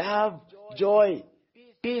 Love, joy,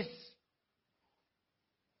 peace,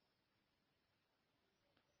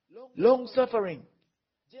 long-suffering,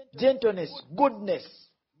 gentleness, goodness,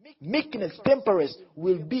 meekness, temperance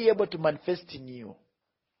will be able to manifest in you.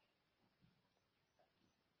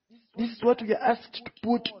 This is what we are asked to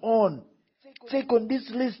put on. Take on this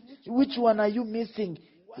list, which one are you missing?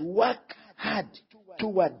 Work hard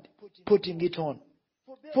toward putting it on.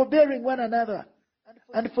 Forbearing one another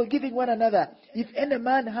and forgiving one another. If any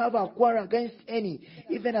man have a quarrel against any,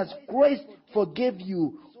 even as Christ forgave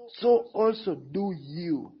you, so also do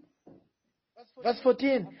you. Verse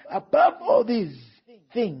 14, above all these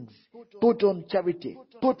things, put on charity,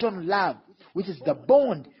 put on love, which is the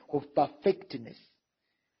bond of perfectness.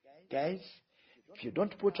 Guys, if you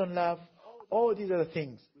don't put on love, all these other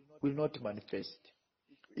things will not manifest.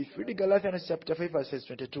 If you read Galatians chapter 5 verse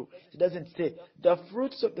 22, it doesn't say the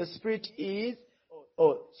fruits of the Spirit the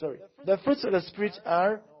fruits of the Spirit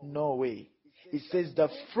are no way. It says the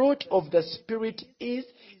fruit of the Spirit it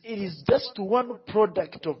is just one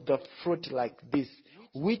product of the fruit like this,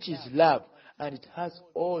 which is love, and it has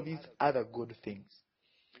all these other good things.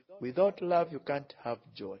 Without love, you can't have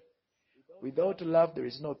joy. Without love, there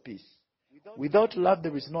is no peace. Without love,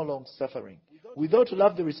 there is no long suffering. Without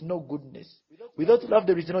love, there is no goodness. Without love,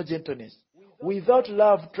 there is no gentleness. Without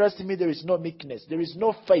love, trust me, there is no meekness. There is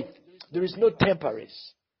no faith. There is no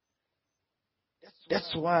temperance.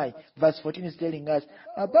 That's why verse 14 is telling us,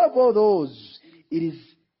 above all those, it is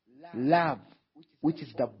love, which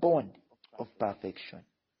is the bond of perfection.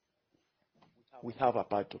 We have a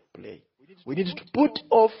part to play. We need to put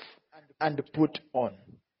off and put on.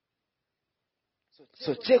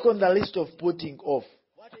 So check on the list of putting off.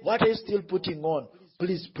 What are you still putting on?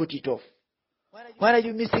 Please put it off. What are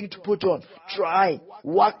you missing to put on? Try,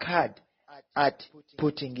 work hard at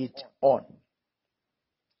putting it on.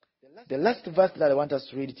 The last verse that I want us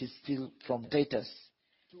to read, it is still from Titus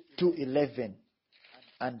 2:11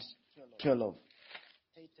 and 12.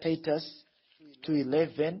 Titus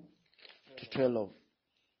 2:11 to 12.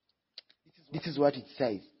 This is what it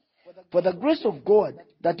says. For the grace of God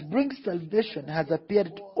that brings salvation has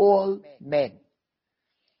appeared to all men.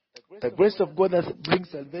 The grace of God that brings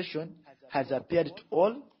salvation has appeared to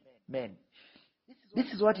all men.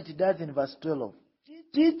 This is what it does in verse 12.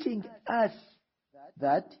 Teaching us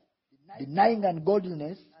that, denying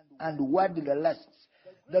ungodliness and worldly lusts,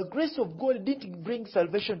 the grace of God didn't bring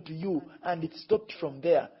salvation to you and it stopped from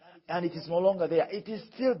there and it is no longer there. It is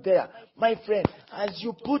still there. My friend, as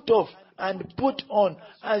you put off and put on,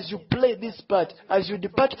 as you play this part, as you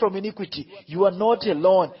depart from iniquity, you are not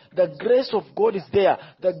alone. The grace of God is there.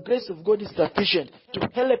 The grace of God is sufficient to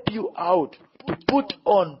help you out, to put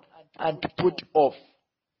on and to put off.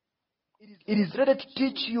 It is ready to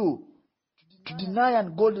teach you to deny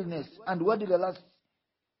ungodliness and worldly lusts.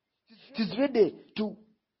 It is ready to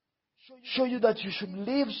show you that you should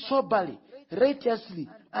live soberly, righteously,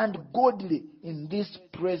 and godly in this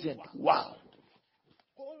present world.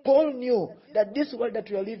 Paul knew that this world that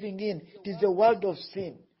we are living in is a world of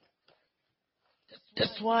sin.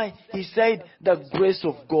 That's why he said the grace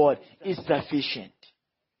of God is sufficient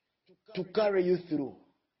to carry you through,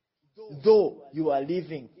 though you are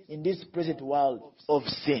living in this present world of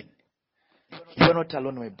sin. You are not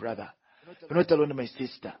alone, my brother. You are not alone, my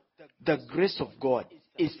sister. The grace of God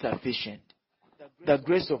is sufficient. The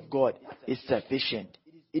grace of God is sufficient.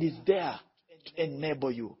 It is there to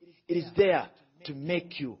enable you. It is there to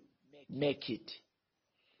make you make it.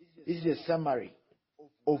 This is a summary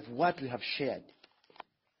of what we have shared.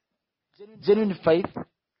 Genuine faith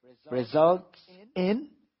results in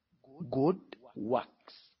good works.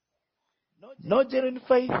 No genuine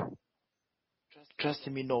faith, trust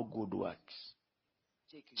me, no good works.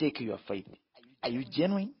 Check your faith. Are you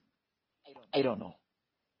genuine? I don't know.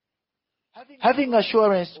 Having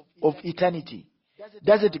assurance of eternity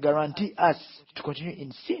doesn't guarantee us to continue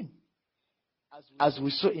in sin. As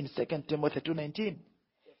we saw in 2 Timothy 2:19,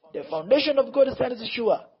 the foundation of God stands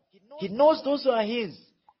sure. He knows those who are His.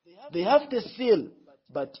 They have the seal.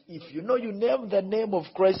 But if you know you name the name of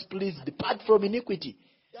Christ, please depart from iniquity.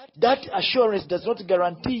 That assurance does not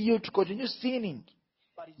guarantee you to continue sinning.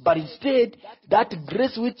 But instead, that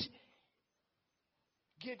grace which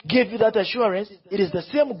gave you that assurance, it is the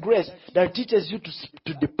same grace that teaches you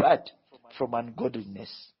to depart from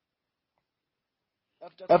ungodliness.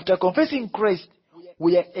 After confessing Christ,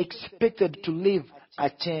 we are expected to live a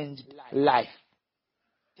changed life.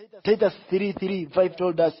 Titus 3:5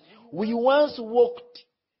 told us, we once walked,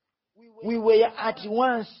 we were at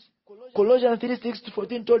once. Colossians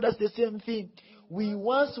 3:6-14 told us the same thing. We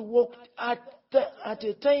once walked at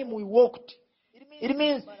a time we walked. It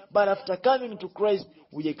means, but after coming to Christ,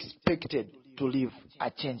 we expected to live a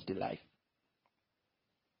changed life.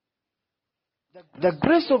 The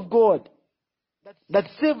grace of God that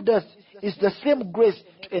saved us is the same grace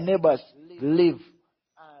to enable us live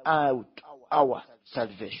out our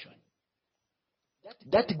salvation.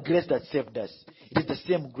 That grace that saved us, it is the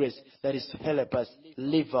same grace that is to help us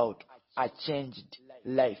live out a changed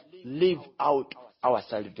life, live out our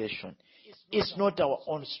salvation. It's not our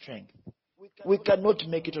own strength. We cannot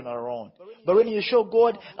make it on our own. But when you show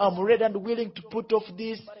God, I'm ready and willing to put off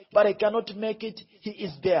this, but I cannot make it, He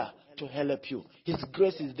is there to help you. His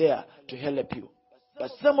grace is there to help you.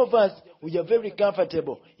 But some of us, we are very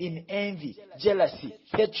comfortable in envy, jealousy,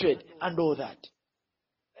 hatred, and all that.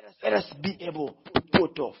 Let us be able to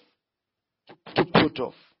put off. To put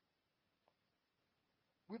off.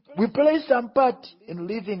 We play some part in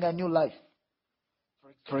living a new life.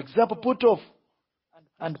 For example, put off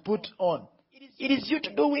and put on. It is you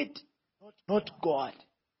to do it, not God.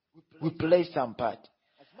 We play some part.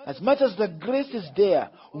 As much as the grace is there,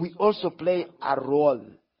 we also play a role.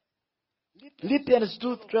 Philippians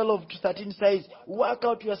 2:12-13 says, work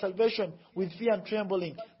out your salvation with fear and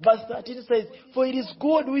trembling. Verse 13 says, for it is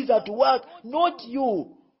God who is at work, not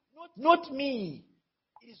you, not me.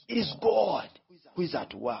 It is God who is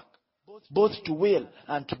at work, both to will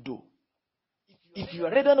and to do. If you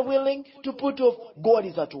are ready and willing to put off, God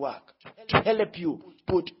is at work to help you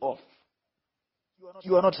put off.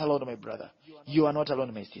 You are not alone, my brother. You are not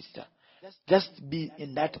alone, my sister. Just be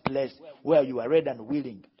in that place where you are ready and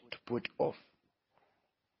willing to put off.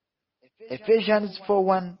 Ephesians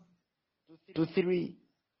 4:1-3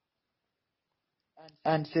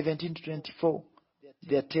 and 17-24,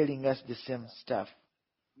 they are telling us the same stuff.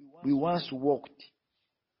 We once walked,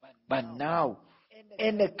 but now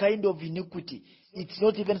any kind of iniquity, it's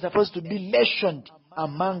not even supposed to be mentioned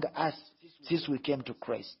among us since we came to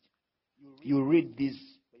Christ. You read this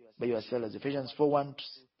by yourselves, Ephesians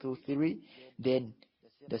 4:1-3, then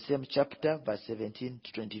the same chapter, verse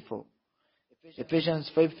 17-24.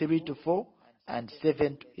 Ephesians 5:3-4 and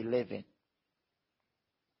 7-11.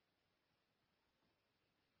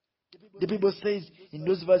 The Bible says in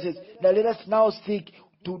those verses, now let us now seek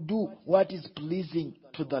to do what is pleasing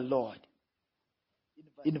to the Lord.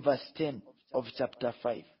 In verse 10 of chapter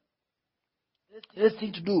 5. Let's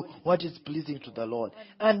seek to do what is pleasing to the Lord.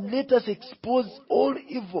 And let us expose all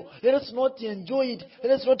evil. Let us not enjoy it.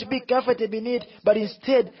 Let us not be comfortable in it. But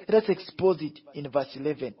instead, let us expose it in verse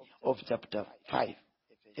 11 of chapter 5,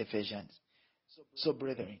 Ephesians. So,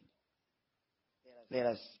 brethren, let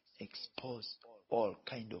us expose all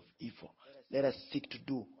kind of evil. Let us seek to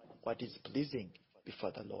do what is pleasing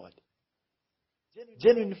before the Lord.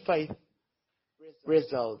 Genuine faith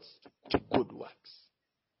results to good works.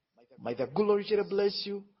 May the good Lord richly bless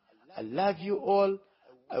you. I love you all.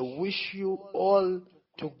 I wish you all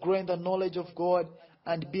to grow in the knowledge of God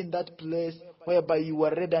and be in that place whereby you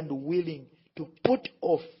are ready and willing to put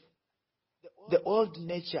off the old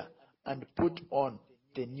nature and put on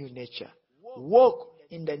the new nature. Walk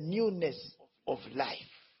in the newness of life.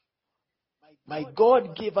 My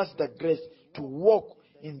God gave us the grace to walk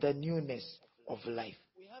in the newness of life.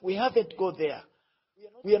 We haven't got there.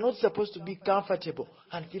 We are not supposed to be comfortable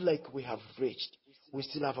and feel like we have reached. We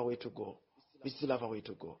still have a way to go. We still have a way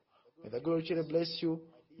to go. May the God richly bless you.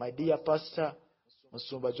 My dear Pastor,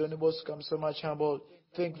 Musumba Johnny Bosco, I'm so much humbled.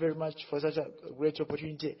 Thank you very much for such a great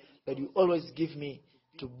opportunity that you always give me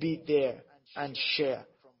to be there and share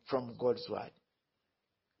from God's word.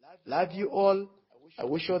 Love you all. I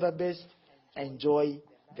wish you all the best. Enjoy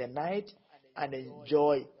the night and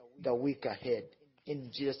enjoy the week ahead.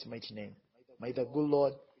 In Jesus' mighty name. May the good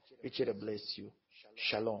Lord richly bless you.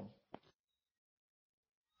 Shalom.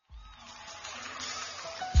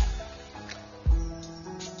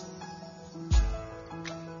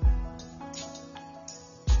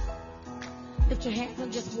 Lift your hands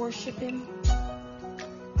and just worship Him.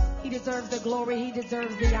 He deserves the glory. He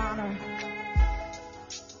deserves the honor.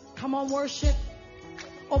 Come on, worship.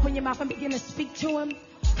 Open your mouth and begin to speak to Him.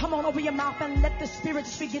 Come on, open your mouth and let the Spirit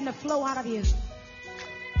just begin to flow out of you.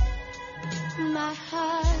 My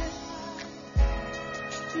heart,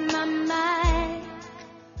 my mind.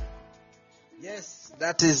 Yes,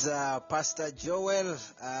 that is Pastor Joel.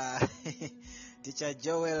 Teacher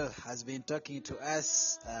Joel has been talking to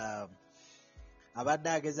us. Abadde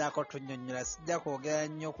agezaako tunnyonnyola, sijja kwogera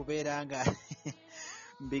nnyo kubeera nga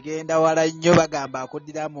mbigenda wala nnyo, bagamba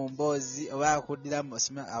akuddira mu mboozi oba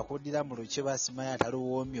akuddira mu lukiba simanya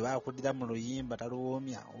taluwoomya oba akuddira mu luyimba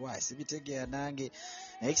taluwoomya oba sibitegeera nange,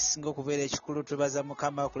 naye kisinga okubeera ekikulu twebaza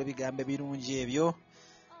Mukama okula ebigambo ebirungi ebyo.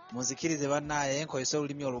 Munzikirize bannaaye nkozesa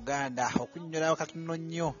olulimi Oluganda okunnyonnyola katono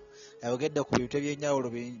nnyo. Ayogedde ku bintu ebyenjawulo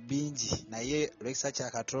bingi, naye olw'ekisa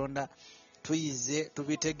kya Katonda tuyize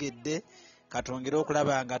tubitegedde, katongera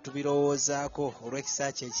okulaba nga tubirowoozaako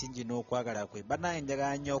olw'ekisa kye ekingi n'okwagala kwe. Bannaaye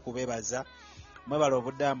njagala nnyo okubeebaza, mwebala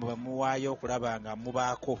obuddamu bamuwaayo okulaba nga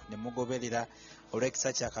mubaako ne mugoberera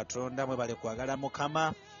olw'ekisa kya Katonda. Mwebale kwagala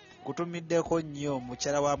Mukama. Kutumiddeko nnyo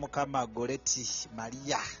mukyala wa Mukama Goleti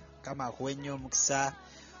Maria, Mukama akuwe nnyo omukisa.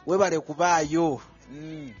 Webale kubaayo,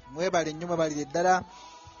 mwebale nnyo, mwebalire ddala.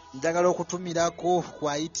 Njagala okutumirako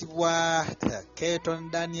kwayitibwa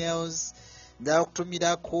Keaton Daniels, njagala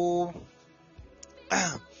okutumirako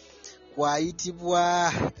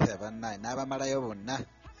kwayitibwa bannaye n'abamalayo bonna.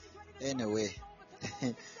 Anyway,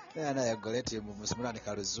 naye Goleti musimulani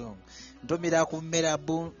Kaluzungu. Ntumira ku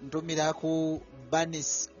Merabu, ntumira ku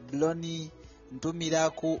Banis Bloni, ntumira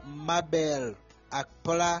ku Mabel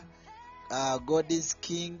Akpola, God is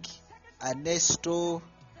King, Ernesto,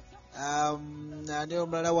 ani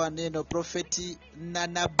omulala wano eno Prophet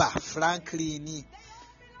Nanaba Franklin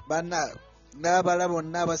bana n'abala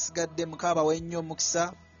bonna abasigadde Mukama bawe nnyo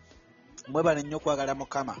omukisa mwebale nnyo okwagala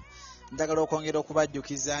Mukama. Njagala okwongera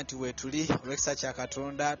okubajjukiza nti weetuli olw'ekisa kya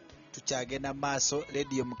Katonda tukyagenda maaso.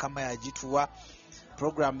 Lediyo Mukama yagituwa,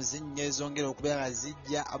 programu zinnya ezongera okubeera nga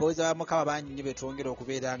zijja. Abaweereza ba Mukama bangi nnyo betwongera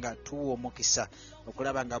okubeera nga tuwa omukisa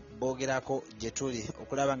okulaba nga boogerako gye tuli,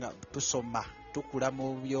 okulaba nga tusoma tukula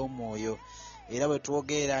mu by'omwoyo. Era bwe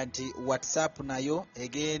twogerera nti WhatsApp nayo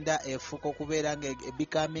egenda efuuka okubeera nga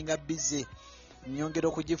ebikaminga busy, nyongera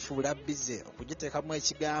okugifuula busy, okugiteekamu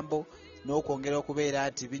ekigambo n'okwongera okubeera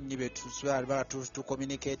nti binyi betusobola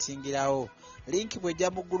tucommunicatingirawo. Link bw'ejja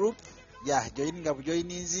mu group joininga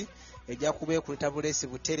bujoininzi ejja kuba ekuleta bulesi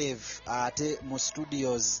butereevu ate mu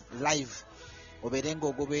studios live obeere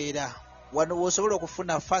ng'ogobeera wano w'osobola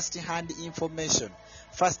okufuna first hand information,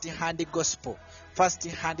 first hand gospel, first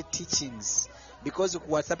hand teachings, because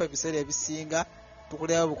ku WhatsApp ebiseera ebisinga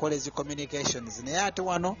tukuleba bukolezi communications, naye ate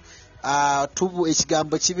wano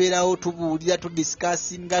ekigambo kibeerawo, tubuulira,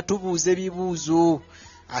 tudiscussinga, tubuuza ebibuuzo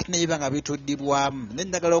ate ne biba nga bituddibwamu. Ne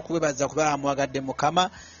njagala okwebaza kubanga mwagadde Mukama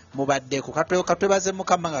mubaddeko. Katwebaze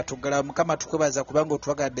Mukama nga tuggala Mukama tukwebaza kubanga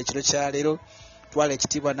otwagadde ekiro kya leero. Twala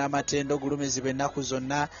ekitiibwa n'amatendo ogulumizibwa ennaku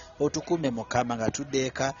zonna. Otukuume Mukama nga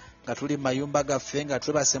tuddeeka nga tuli mu mayumba gaffe nga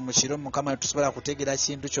twebase mu kiro Mukama tusobola kutegeera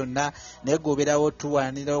kintu kyonna naye gobeerawo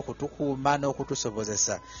tuwanira okutukuuma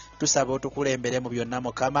n'okutusobozesa. Tusaba otukulembere mu byonna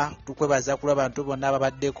Mukama. Tukwebaza kulwa abantu bonna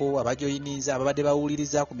ababaddeko, abajoyiniza, ababadde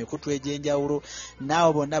bawuliriza ku mikutu egy'enjawulo,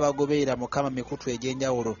 naawe bonna abagoberera Mukama mikutu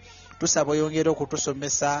egy'enjawulo. Tusaba oyongere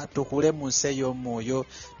okutusomesa tukule mu nsi ey'omwoyo,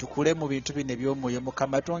 tukule mu bintu bino eby'omwoyo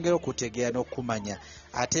Mukama, twongere okutegeera n'okumanya.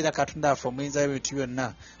 Ate era Katonda waffe omuyinza w'ebintu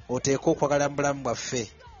byonna oteeke okwagala mu bulamu bwaffe.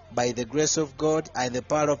 By the grace of God and the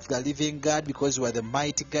power of the living God, because you are the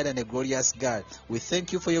mighty God and the glorious God. We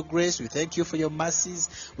thank you for your grace. We thank you for your mercies.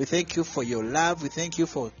 We thank you for your love. We thank you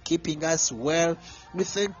for keeping us well. We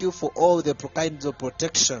thank you for all the kinds of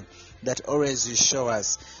protection that always you show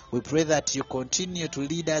us. We pray that you continue to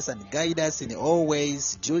lead us and guide us in all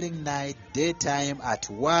ways, during night, daytime, at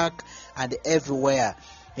work, and everywhere.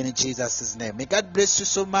 In Jesus' name. May God bless you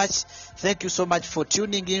so much. Thank you so much for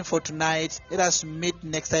tuning in for tonight. Let us meet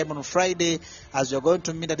next time on Friday as we are going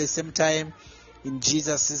to meet at the same time. In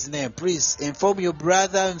Jesus' name. Please inform your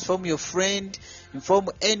brother, inform your friend, inform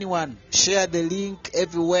anyone. Share the link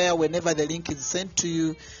everywhere whenever the link is sent to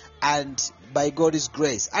you, and by God's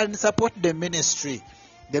grace. And support the ministry.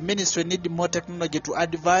 The ministry need more technology to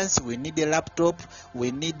advance. We need a laptop.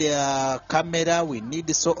 We need a camera. We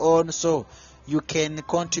need so on. So you can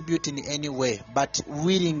contribute in any way, but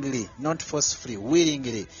willingly, not forcefully,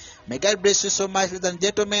 willingly. May God bless you so much, ladies and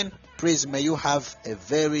gentlemen. Please, may you have a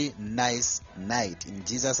very nice night. In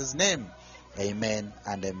Jesus' name, amen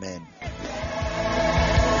and amen.